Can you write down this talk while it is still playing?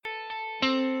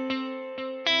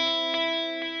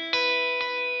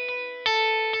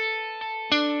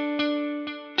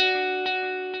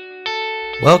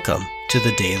Welcome to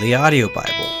the Daily Audio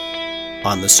Bible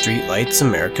on the Streetlights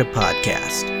America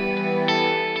podcast.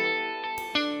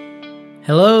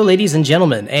 Hello, ladies and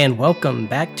gentlemen, and welcome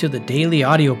back to the Daily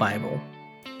Audio Bible.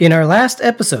 In our last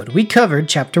episode, we covered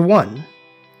chapter 1.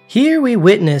 Here we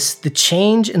witness the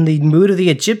change in the mood of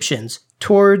the Egyptians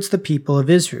towards the people of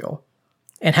Israel,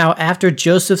 and how after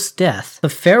Joseph's death, the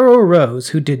Pharaoh arose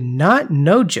who did not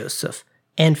know Joseph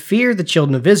and feared the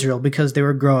children of Israel because they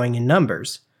were growing in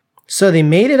numbers. So they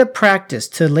made it a practice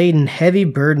to laden heavy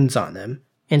burdens on them,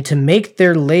 and to make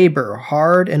their labor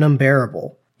hard and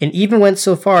unbearable, and even went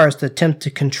so far as to attempt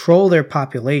to control their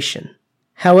population.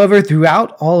 However,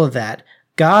 throughout all of that,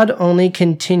 God only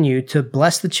continued to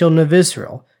bless the children of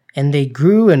Israel, and they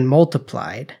grew and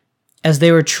multiplied, as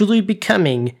they were truly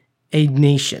becoming a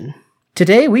nation.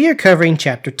 Today we are covering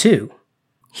chapter 2.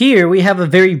 Here we have a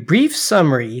very brief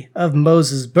summary of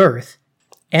Moses' birth,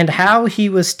 and how he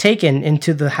was taken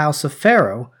into the house of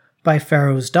Pharaoh by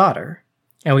Pharaoh's daughter.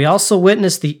 And we also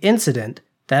witness the incident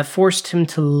that forced him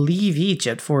to leave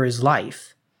Egypt for his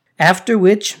life. After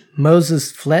which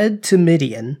Moses fled to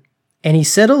Midian, and he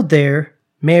settled there,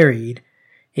 married,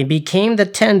 and became the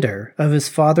tender of his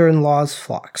father-in-law's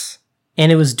flocks.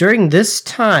 And it was during this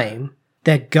time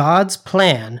that God's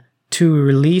plan to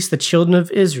release the children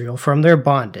of Israel from their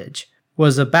bondage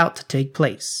was about to take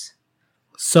place.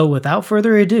 So without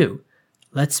further ado,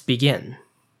 let's begin.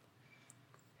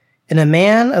 And a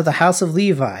man of the house of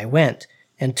Levi went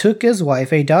and took his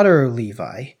wife a daughter of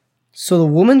Levi. So the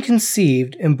woman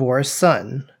conceived and bore a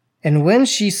son. And when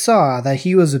she saw that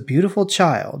he was a beautiful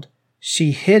child,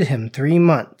 she hid him 3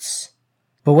 months.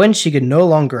 But when she could no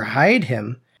longer hide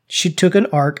him, she took an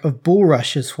ark of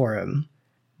bulrushes for him,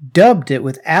 dubbed it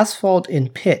with asphalt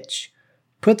and pitch,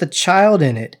 put the child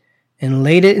in it, and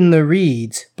laid it in the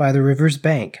reeds by the river's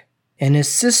bank. And his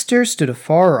sister stood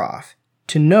afar off,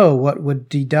 to know what would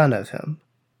be done of him.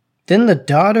 Then the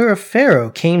daughter of Pharaoh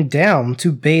came down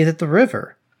to bathe at the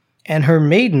river, and her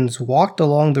maidens walked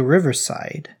along the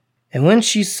riverside. And when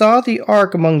she saw the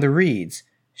ark among the reeds,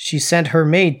 she sent her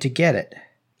maid to get it.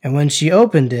 And when she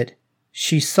opened it,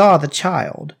 she saw the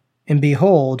child, and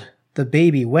behold, the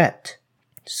baby wept.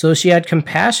 So she had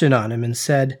compassion on him and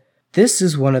said, "This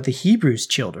is one of the Hebrews'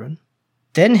 children."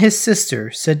 Then his sister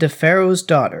said to Pharaoh's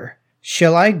daughter,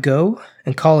 "Shall I go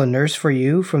and call a nurse for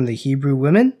you from the Hebrew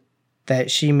women, that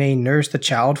she may nurse the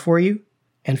child for you?"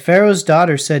 And Pharaoh's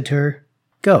daughter said to her,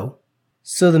 "Go."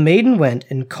 So the maiden went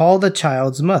and called the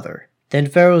child's mother. Then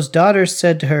Pharaoh's daughter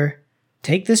said to her,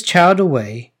 "Take this child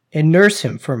away and nurse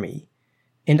him for me,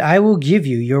 and I will give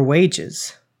you your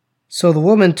wages." So the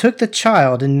woman took the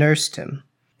child and nursed him.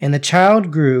 And the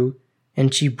child grew,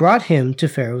 and she brought him to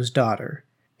Pharaoh's daughter,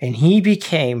 and he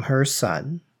became her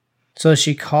son. So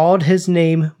she called his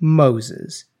name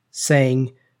Moses,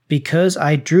 saying, "Because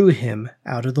I drew him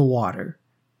out of the water."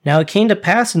 Now it came to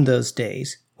pass in those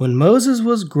days, when Moses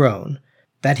was grown,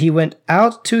 that he went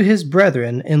out to his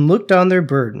brethren and looked on their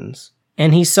burdens.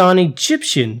 And he saw an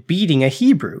Egyptian beating a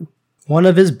Hebrew, one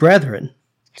of his brethren.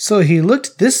 So he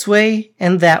looked this way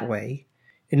and that way,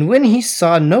 and when he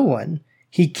saw no one,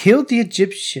 he killed the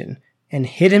Egyptian and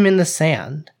hid him in the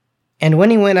sand. And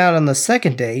when he went out on the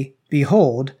second day,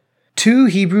 behold, 2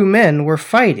 Hebrew men were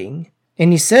fighting.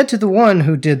 And he said to the one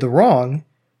who did the wrong,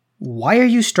 "Why are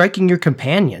you striking your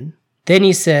companion?" Then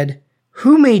he said,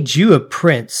 "Who made you a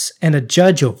prince and a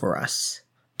judge over us?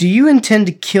 Do you intend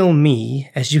to kill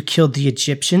me as you killed the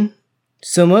Egyptian?"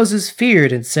 So Moses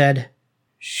feared and said,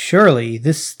 "Surely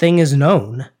this thing is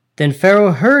known." Then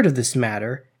Pharaoh heard of this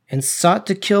matter and sought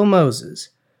to kill Moses.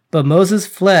 But Moses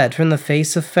fled from the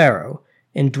face of Pharaoh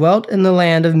and dwelt in the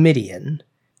land of Midian,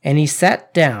 and he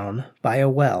sat down by a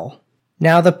well.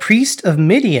 Now the priest of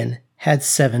Midian had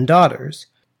 7 daughters,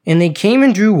 and they came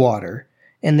and drew water,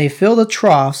 and they filled the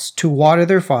troughs to water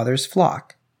their father's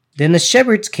flock. Then the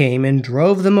shepherds came and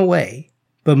drove them away,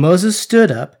 but Moses stood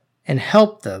up and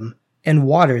helped them and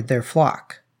watered their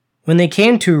flock. When they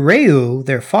came to Reu,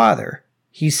 their father,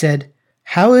 he said,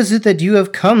 "How is it that you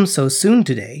have come so soon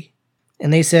today?"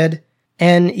 And they said,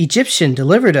 "An Egyptian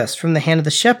delivered us from the hand of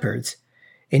the shepherds,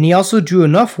 and he also drew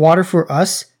enough water for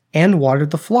us and watered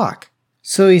the flock."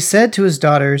 So he said to his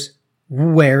daughters,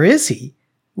 "Where is he?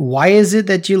 Why is it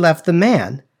that you left the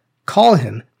man? Call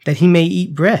him, that he may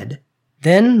eat bread."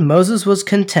 Then Moses was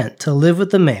content to live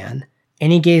with the man,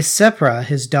 and he gave Sephora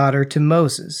his daughter to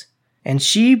Moses, and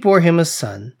she bore him a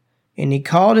son, and he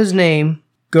called his name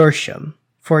Gershom,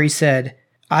 for he said,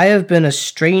 "I have been a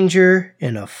stranger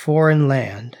in a foreign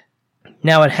land."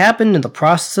 Now it happened in the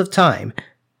process of time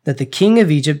that the king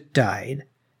of Egypt died,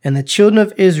 and the children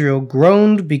of Israel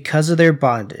groaned because of their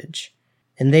bondage.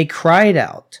 And they cried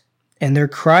out, and their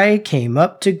cry came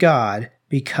up to God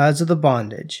because of the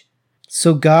bondage.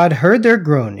 So God heard their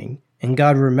groaning, and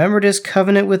God remembered his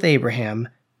covenant with Abraham,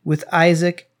 with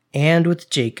Isaac, and with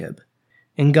Jacob.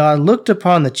 And God looked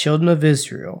upon the children of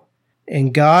Israel,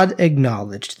 and God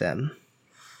acknowledged them.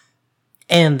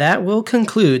 And that will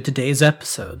conclude today's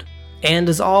episode. And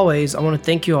as always, I want to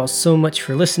thank you all so much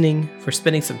for listening, for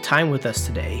spending some time with us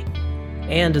today.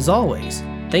 And as always,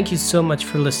 thank you so much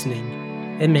for listening,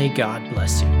 and may God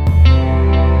bless you.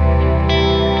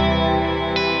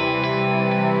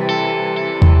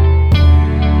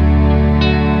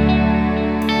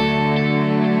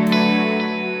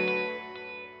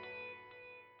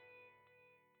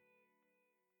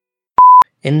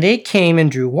 And they came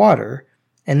and drew water,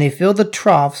 and they filled the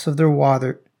troughs of their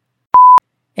water.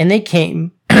 And they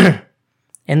came,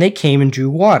 and they came and drew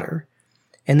water,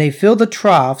 and they filled the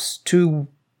troughs to...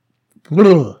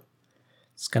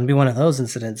 It's going to be one of those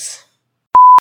incidents.